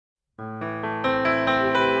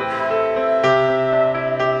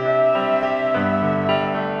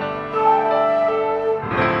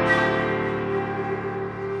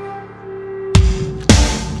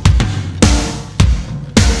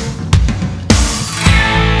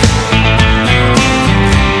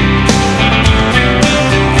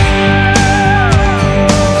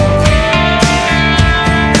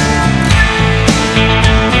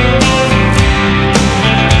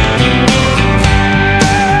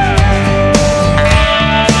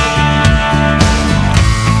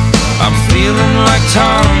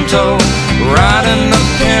Tonto, riding a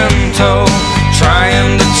pinto,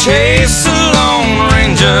 trying to chase a Lone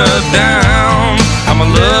Ranger down. I'm a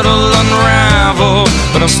little unraveled,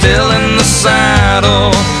 but I'm still in the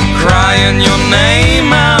saddle, crying your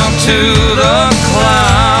name out to the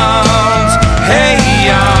clouds. Hey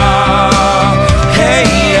ya, hey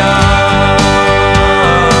ya.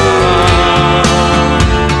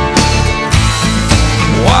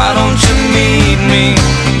 Why don't you meet me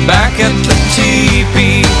back at the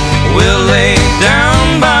teepee? We'll lay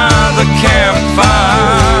down by the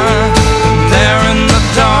campfire. There in the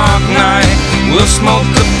dark night, we'll smoke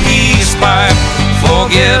a peace pipe,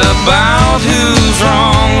 forget about who's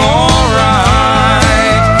wrong or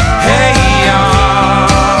right. Hey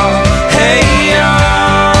y'all, hey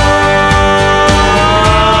y'all.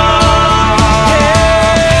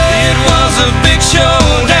 It was a big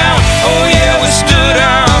showdown, oh yeah, we stood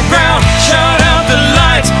our ground, shot out the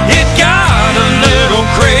lights, it got a little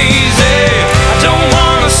crazy. I don't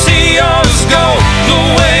wanna see us go the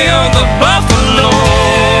way of the buffalo.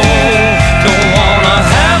 Don't wanna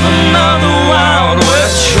have another Wild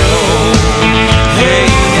West show. Hey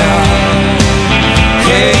ya,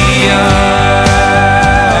 hey ya.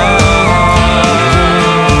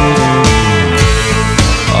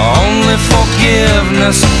 Only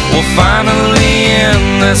forgiveness will finally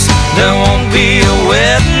end this. There won't be a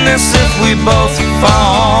witness if we both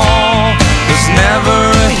fall. There's never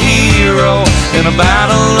a hero in a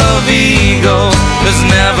battle of egos. There's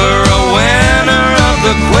never a winner of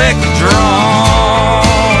the quick draw.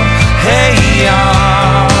 Hey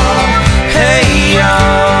y'all, hey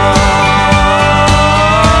y'all.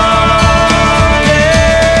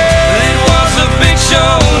 Yeah. It was a big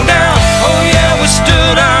showdown, oh yeah, we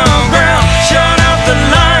stood our ground, shut out the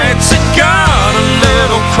lights, it got a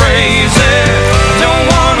little crazy. Don't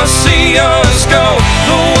wanna see us go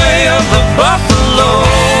the way of the buffalo.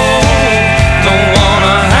 Don't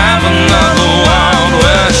wanna have another Wild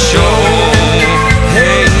West show.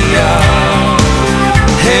 Hey y'all,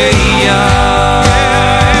 hey y'all.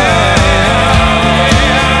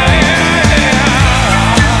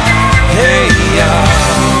 Hey y'all,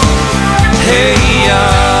 hey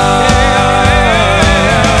y'all.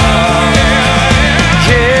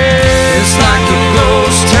 Yeah, it's like a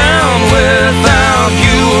ghost town without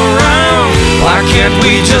you around. Why can't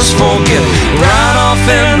we just forget right off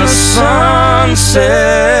in the sunset?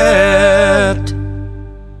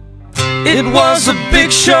 It was a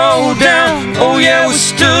big showdown, oh yeah, we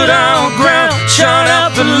stood our ground, shut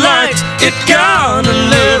out the lights, it got a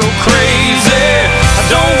little crazy. I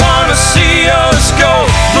don't wanna see us go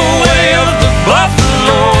the way of the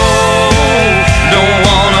buffalo. Don't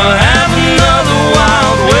wanna have another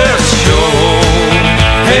Wild West show.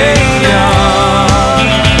 Hey y'all,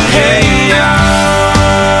 hey y'all.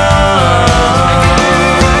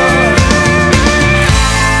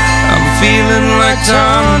 I'm feeling like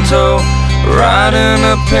Tonto, riding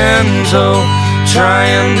a pinto,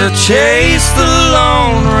 trying to chase the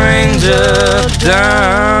Lone Ranger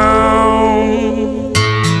down.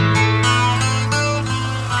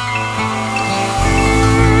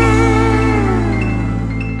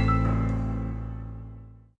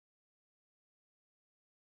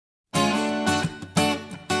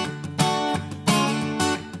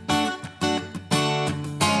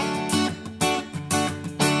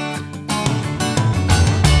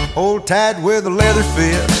 Hold tight with a leather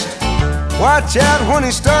fist. Watch out when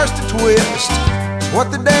he starts to twist. It's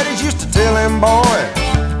what the daddies used to tell them boys,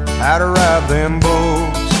 how to ride them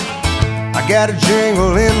bulls. I got a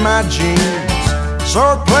jingle in my jeans,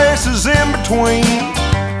 sore places in between,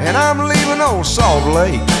 and I'm leaving old Salt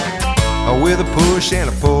Lake with a push and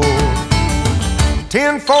a pull.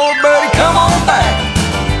 10-4, buddy, come on back.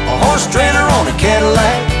 A horse trainer on a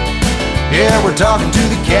Cadillac. Yeah, we're talking to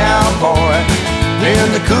the cowboy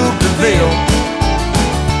in the Coupe de Ville.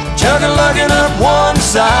 Chugging, lugging up one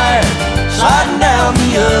side, sliding down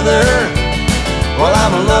the other. Well,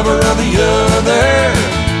 I'm a lover of the other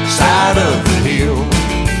side of the hill.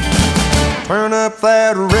 Turn up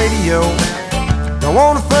that radio. Don't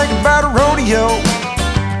wanna think about a rodeo.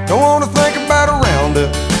 Don't wanna think about a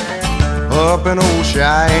roundup. up in old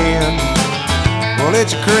Cheyenne. Well,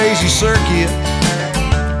 it's a crazy circuit,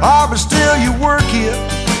 oh, but still you work it.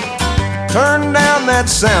 Turn down that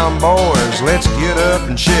sound, boys, let's get up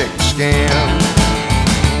and check the scan.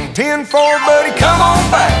 10-4, buddy, come on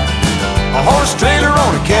back, a horse trailer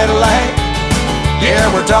on a Cadillac. Yeah,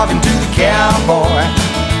 we're talking to the cowboy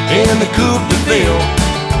in the Coupe de Ville.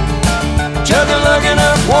 Chugging-lugging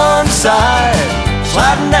up one side,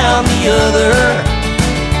 sliding down the other.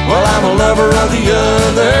 Well, I'm a lover of the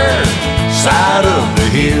other side of the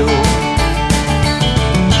hill.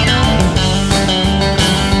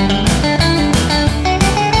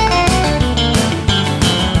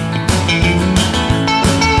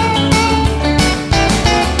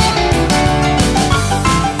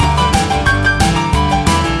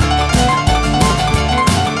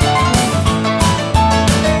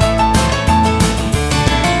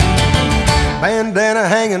 Bandana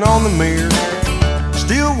hanging on the mirror,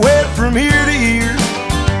 still wet from ear to ear.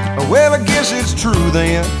 Well, I guess it's true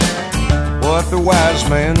then, what the wise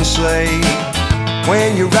men say.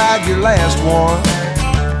 When you ride your last one,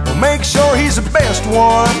 well, make sure he's the best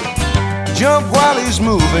one. Jump while he's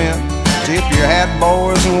moving, tip your hat,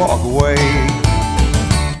 boys, and walk away.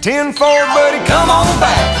 10-4, buddy, come on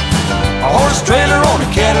back, a horse trailer on a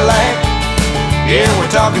Cadillac. Yeah,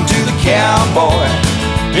 we're talking to the cowboy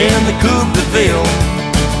in the Coupe de Ville.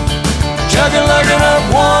 Chugging-lugging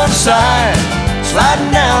up one side, sliding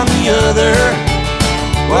down the other.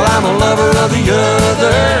 Well, I'm a lover of the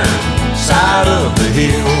other side of the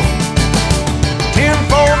hill.